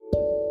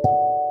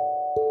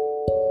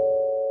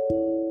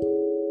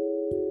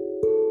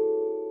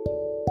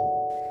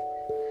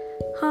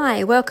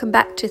Hi, welcome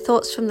back to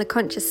Thoughts from the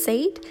Conscious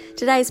Seed.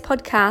 Today's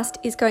podcast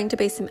is going to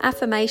be some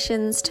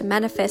affirmations to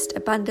manifest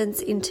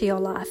abundance into your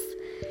life.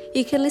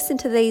 You can listen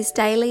to these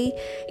daily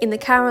in the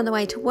car on the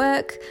way to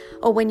work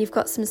or when you've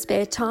got some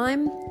spare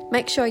time.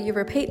 Make sure you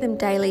repeat them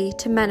daily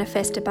to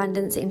manifest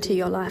abundance into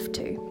your life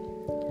too.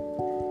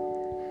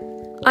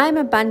 I am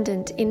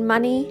abundant in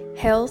money,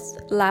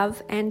 health,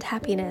 love, and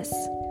happiness.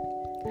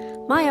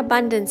 My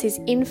abundance is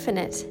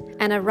infinite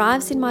and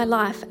arrives in my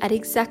life at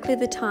exactly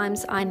the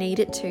times I need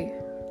it to.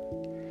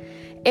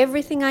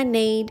 Everything I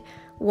need,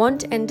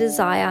 want, and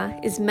desire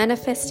is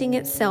manifesting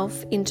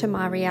itself into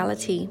my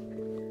reality.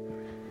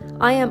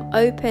 I am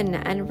open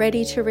and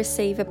ready to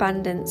receive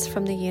abundance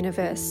from the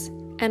universe,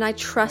 and I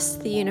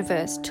trust the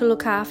universe to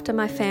look after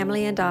my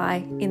family and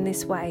I in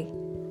this way.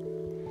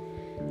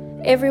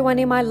 Everyone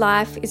in my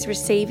life is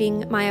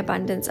receiving my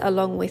abundance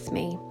along with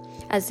me,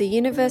 as the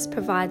universe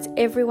provides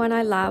everyone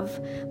I love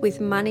with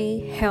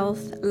money,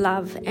 health,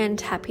 love, and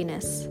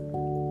happiness.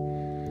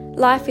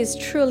 Life is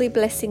truly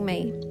blessing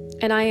me,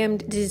 and I am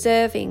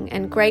deserving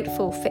and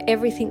grateful for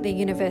everything the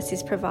universe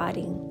is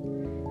providing.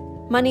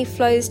 Money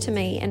flows to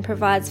me and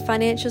provides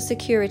financial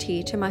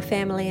security to my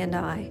family and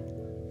I.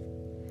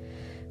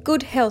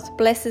 Good health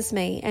blesses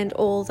me and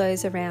all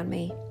those around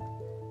me.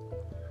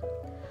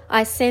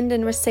 I send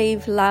and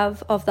receive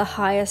love of the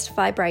highest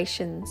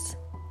vibrations.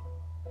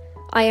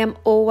 I am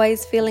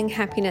always feeling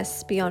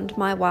happiness beyond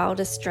my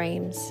wildest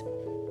dreams.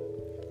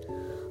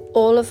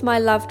 All of my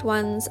loved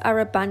ones are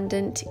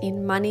abundant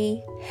in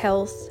money,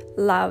 health,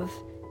 love,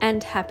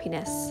 and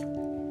happiness.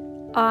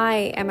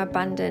 I am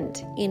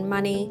abundant in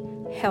money,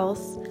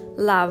 health,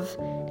 love,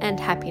 and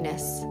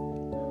happiness.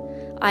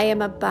 I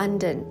am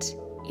abundant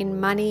in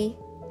money,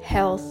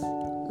 health,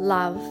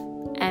 love,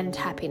 and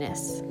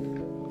happiness.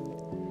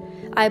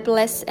 I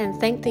bless and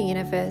thank the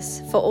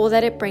universe for all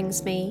that it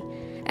brings me,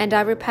 and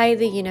I repay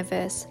the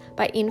universe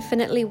by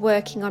infinitely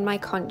working on my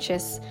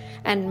conscious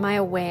and my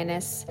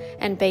awareness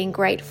and being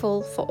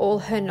grateful for all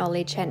her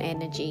knowledge and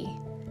energy.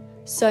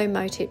 So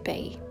mote it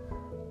be.